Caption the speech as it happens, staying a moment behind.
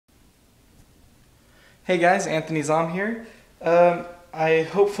Hey guys, Anthony Zom here.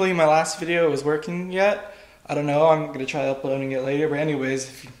 Hopefully my last video was working yet. I don't know, I'm gonna try uploading it later, but anyways,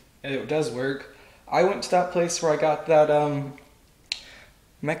 if it does work, I went to that place where I got that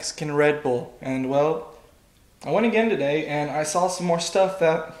Mexican Red Bull, and well, I went again today and I saw some more stuff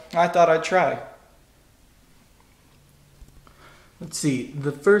that I thought I'd try. Let's see,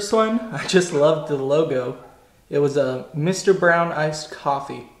 the first one, I just loved the logo. It was a Mr. Brown iced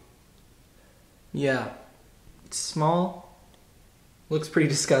coffee. Yeah, it's small, looks pretty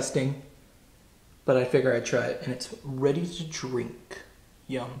disgusting, but I figure I'd try it, and it's ready to drink.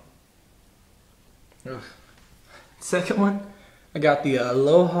 Yum. Ugh. Second one, I got the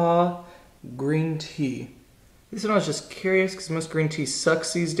Aloha green tea. This one I was just curious because most green tea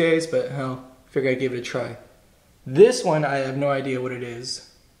sucks these days, but hell, I figured I'd give it a try. This one, I have no idea what it is.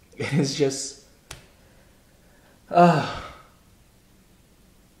 It is just,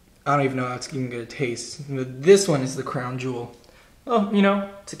 I don't even know how it's even gonna taste. This one is the crown jewel. Oh, you know,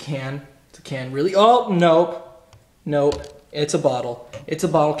 it's a can. It's a can, really. Oh, nope. Nope. It's a bottle. It's a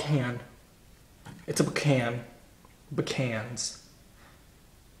bottle can. It's a can. Bacans.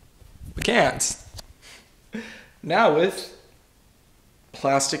 Bacans. Now with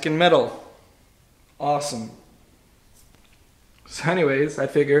plastic and metal. Awesome. So anyways, I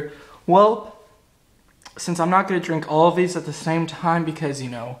figure, well, since I'm not gonna drink all of these at the same time because, you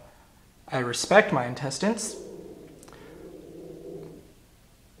know, I respect my intestines.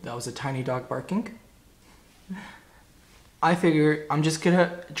 That was a tiny dog barking. I figure I'm just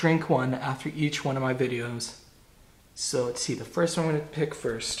gonna drink one after each one of my videos. So let's see, the first one I'm gonna pick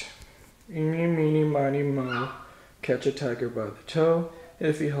first. Eeny, meeny, miny, moe. Catch a tiger by the toe.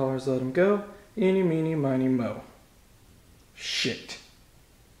 If he hollers, let him go. Eeny, meeny, miny, moe. Shit.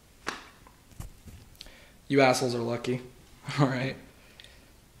 You assholes are lucky. Alright.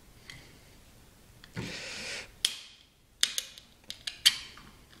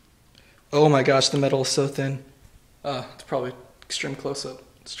 Oh my gosh, the metal is so thin. It's probably extreme close-up.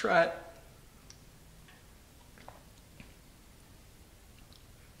 Let's try it.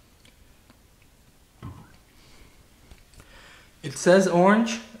 It says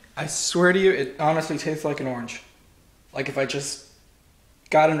orange. I swear to you, it honestly tastes like an orange. Like if I just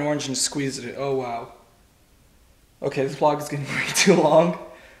got an orange and squeezed it. Oh wow. Okay, this vlog is getting way too long,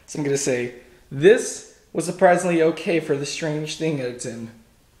 so I'm gonna say this was surprisingly okay for the strange thing that it's in.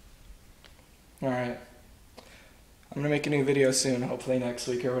 Alright. I'm gonna make a new video soon, hopefully next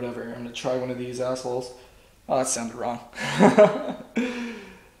week or whatever. I'm gonna try one of these assholes. Oh, that sounded wrong.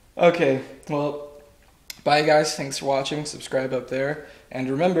 Okay, well, bye guys, thanks for watching, subscribe up there, and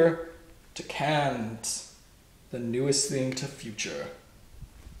remember to cans, the newest thing to future.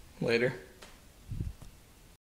 Later.